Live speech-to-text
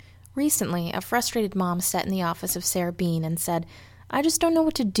Recently, a frustrated mom sat in the office of Sarah Bean and said, "I just don't know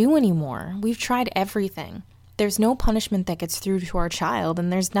what to do anymore. We've tried everything. There's no punishment that gets through to our child,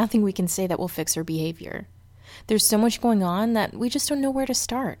 and there's nothing we can say that will fix her behavior. There's so much going on that we just don't know where to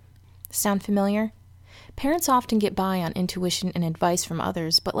start." Sound familiar? Parents often get by on intuition and advice from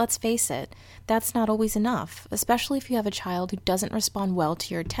others, but let's face it, that's not always enough, especially if you have a child who doesn't respond well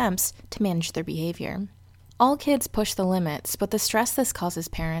to your attempts to manage their behavior. All kids push the limits, but the stress this causes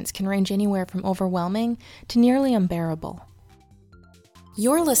parents can range anywhere from overwhelming to nearly unbearable.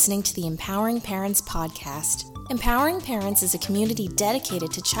 You're listening to the Empowering Parents podcast. Empowering Parents is a community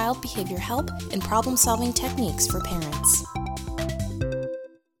dedicated to child behavior help and problem-solving techniques for parents.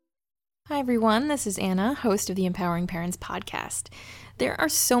 Hi everyone, this is Anna, host of the Empowering Parents podcast. There are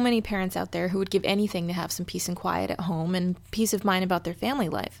so many parents out there who would give anything to have some peace and quiet at home and peace of mind about their family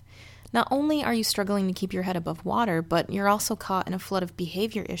life. Not only are you struggling to keep your head above water, but you're also caught in a flood of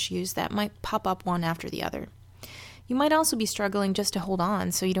behavior issues that might pop up one after the other. You might also be struggling just to hold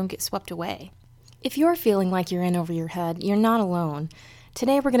on so you don't get swept away. If you're feeling like you're in over your head, you're not alone.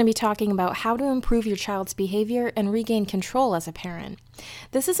 Today we're going to be talking about how to improve your child's behavior and regain control as a parent.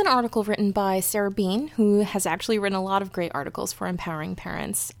 This is an article written by Sarah Bean, who has actually written a lot of great articles for empowering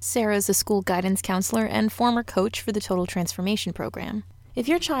parents. Sarah is a school guidance counselor and former coach for the Total Transformation Program. If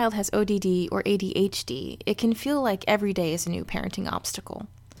your child has ODD or ADHD, it can feel like every day is a new parenting obstacle.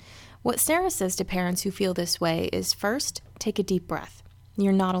 What Sarah says to parents who feel this way is, first, take a deep breath.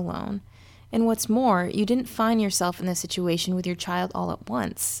 You're not alone. And what's more, you didn't find yourself in this situation with your child all at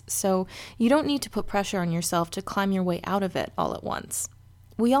once, so you don't need to put pressure on yourself to climb your way out of it all at once.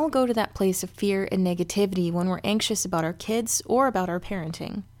 We all go to that place of fear and negativity when we're anxious about our kids or about our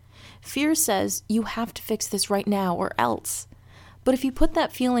parenting. Fear says, you have to fix this right now or else. But if you put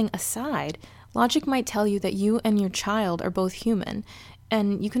that feeling aside, logic might tell you that you and your child are both human,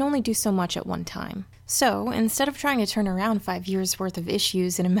 and you can only do so much at one time. So, instead of trying to turn around 5 years' worth of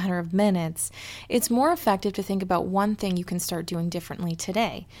issues in a matter of minutes, it's more effective to think about one thing you can start doing differently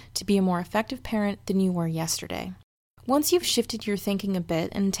today to be a more effective parent than you were yesterday. Once you've shifted your thinking a bit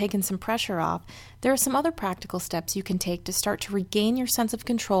and taken some pressure off, there are some other practical steps you can take to start to regain your sense of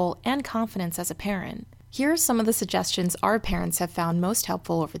control and confidence as a parent. Here are some of the suggestions our parents have found most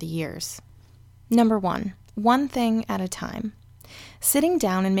helpful over the years. Number 1, one thing at a time. Sitting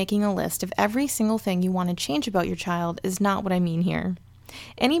down and making a list of every single thing you want to change about your child is not what I mean here.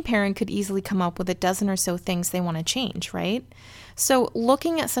 Any parent could easily come up with a dozen or so things they want to change, right? So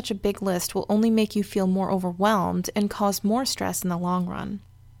looking at such a big list will only make you feel more overwhelmed and cause more stress in the long run.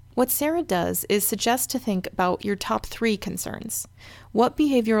 What Sarah does is suggest to think about your top 3 concerns. What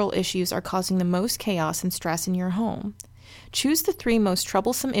behavioral issues are causing the most chaos and stress in your home? Choose the 3 most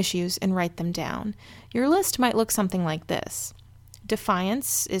troublesome issues and write them down. Your list might look something like this.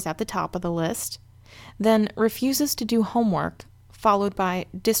 Defiance is at the top of the list. Then refuses to do homework, followed by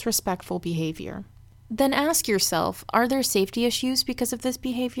disrespectful behavior. Then ask yourself, are there safety issues because of this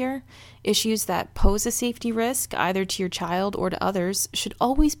behavior? Issues that pose a safety risk, either to your child or to others, should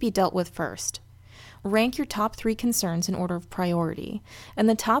always be dealt with first. Rank your top 3 concerns in order of priority, and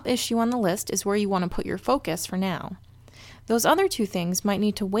the top issue on the list is where you want to put your focus for now. Those other 2 things might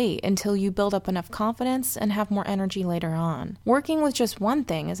need to wait until you build up enough confidence and have more energy later on. Working with just one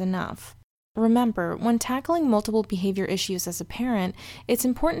thing is enough. Remember, when tackling multiple behavior issues as a parent, it's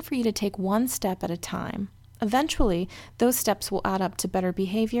important for you to take one step at a time. Eventually, those steps will add up to better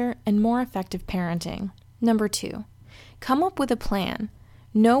behavior and more effective parenting. Number 2, come up with a plan.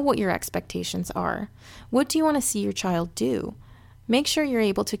 Know what your expectations are. What do you want to see your child do? Make sure you're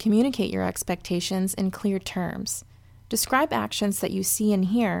able to communicate your expectations in clear terms. Describe actions that you see and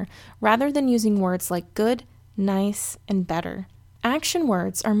hear, rather than using words like good, nice, and better. Action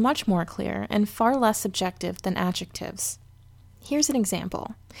words are much more clear and far less subjective than adjectives. Here's an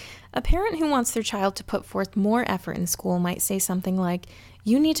example. A parent who wants their child to put forth more effort in school might say something like,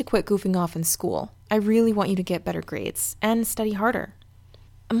 "You need to quit goofing off in school. I really want you to get better grades and study harder."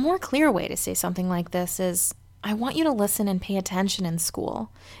 A more clear way to say something like this is, "I want you to listen and pay attention in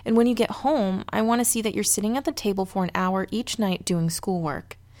school. And when you get home, I want to see that you're sitting at the table for an hour each night doing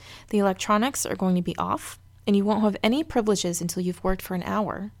schoolwork. The electronics are going to be off, and you won't have any privileges until you've worked for an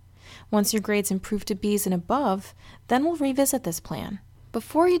hour. Once your grades improve to B's and above, then we'll revisit this plan."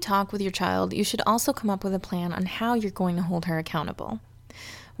 Before you talk with your child, you should also come up with a plan on how you're going to hold her accountable.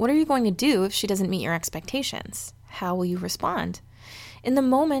 What are you going to do if she doesn't meet your expectations? How will you respond? In the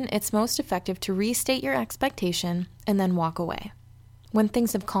moment, it's most effective to restate your expectation and then walk away. When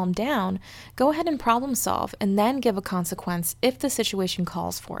things have calmed down, go ahead and problem solve and then give a consequence if the situation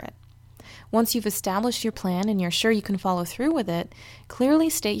calls for it. Once you've established your plan and you're sure you can follow through with it, clearly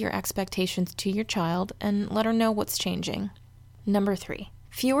state your expectations to your child and let her know what's changing. Number 3,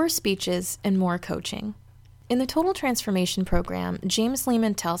 fewer speeches and more coaching. In the Total Transformation Program, James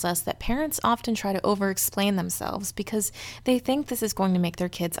Lehman tells us that parents often try to over-explain themselves because they think this is going to make their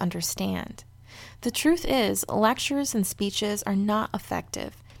kids understand. The truth is, lectures and speeches are not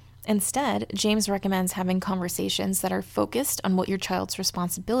effective. Instead, James recommends having conversations that are focused on what your child's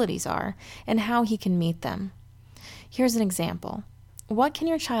responsibilities are and how he can meet them. Here's an example. What can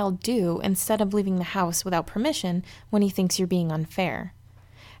your child do instead of leaving the house without permission when he thinks you're being unfair?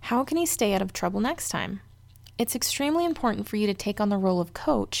 How can he stay out of trouble next time? It's extremely important for you to take on the role of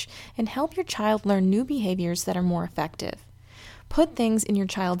coach and help your child learn new behaviors that are more effective. Put things in your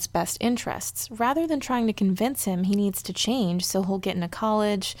child's best interests, rather than trying to convince him he needs to change so he'll get into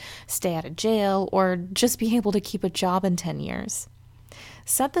college, stay out of jail, or just be able to keep a job in 10 years.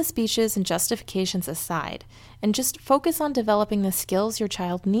 Set the speeches and justifications aside, and just focus on developing the skills your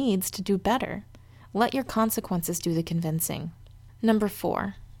child needs to do better. Let your consequences do the convincing. Number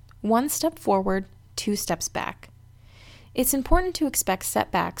 4, 1 step forward, 2 steps back. It's important to expect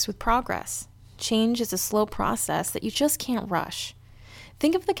setbacks with progress. Change is a slow process that you just can't rush.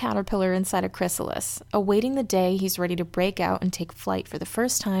 Think of the caterpillar inside a chrysalis, awaiting the day he's ready to break out and take flight for the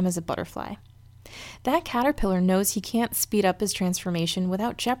first time as a butterfly. That caterpillar knows he can't speed up his transformation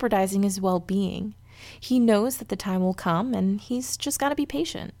without jeopardizing his well-being. He knows that the time will come, and he's just got to be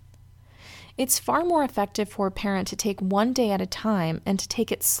patient. It's far more effective for a parent to take one day at a time and to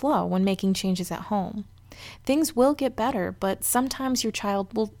take it slow when making changes at home. Things will get better, but sometimes your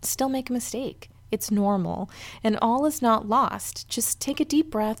child will still make a mistake. It's normal, and all is not lost. Just take a deep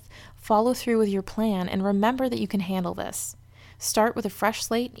breath, follow through with your plan, and remember that you can handle this. Start with a fresh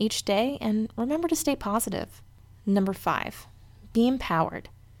slate each day, and remember to stay positive. Number 5, be empowered.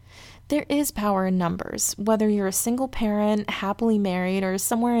 There is power in numbers. Whether you're a single parent, happily married, or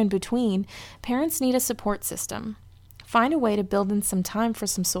somewhere in between, parents need a support system. Find a way to build in some time for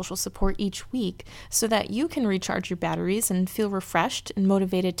some social support each week so that you can recharge your batteries and feel refreshed and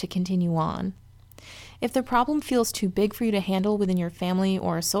motivated to continue on. If the problem feels too big for you to handle within your family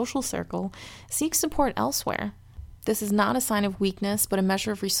or a social circle, seek support elsewhere. This is not a sign of weakness, but a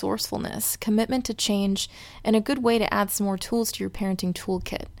measure of resourcefulness, commitment to change, and a good way to add some more tools to your parenting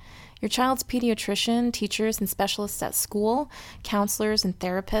toolkit. Your child's pediatrician, teachers and specialists at school, counselors and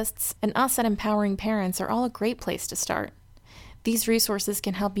therapists, and us at Empowering Parents are all a great place to start. These resources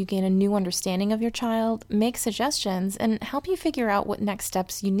can help you gain a new understanding of your child, make suggestions, and help you figure out what next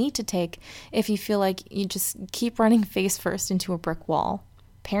steps you need to take if you feel like you just keep running face first into a brick wall.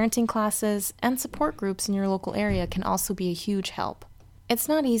 Parenting classes and support groups in your local area can also be a huge help. It's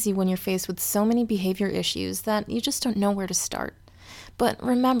not easy when you're faced with so many behavior issues that you just don't know where to start. But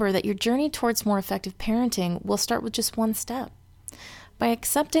remember that your journey towards more effective parenting will start with just 1 step. By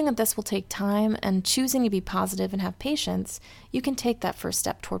accepting that this will take time and choosing to be positive and have patience, you can take that first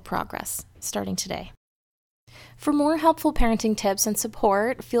step toward progress, starting today. For more helpful parenting tips and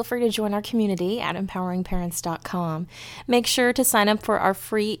support, feel free to join our community at empoweringparents.com. Make sure to sign up for our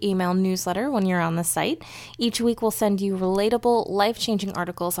free email newsletter when you're on the site. Each week we'll send you relatable, life-changing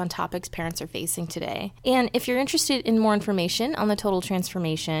articles on topics parents are facing today. And if you're interested in more information on the Total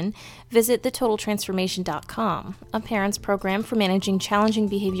Transformation, visit thetotaltransformation.com, a parent's program for managing challenging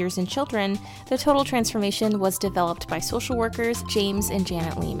behaviors in children. The Total Transformation was developed by social workers James and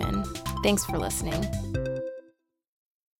Janet Lehman. Thanks for listening.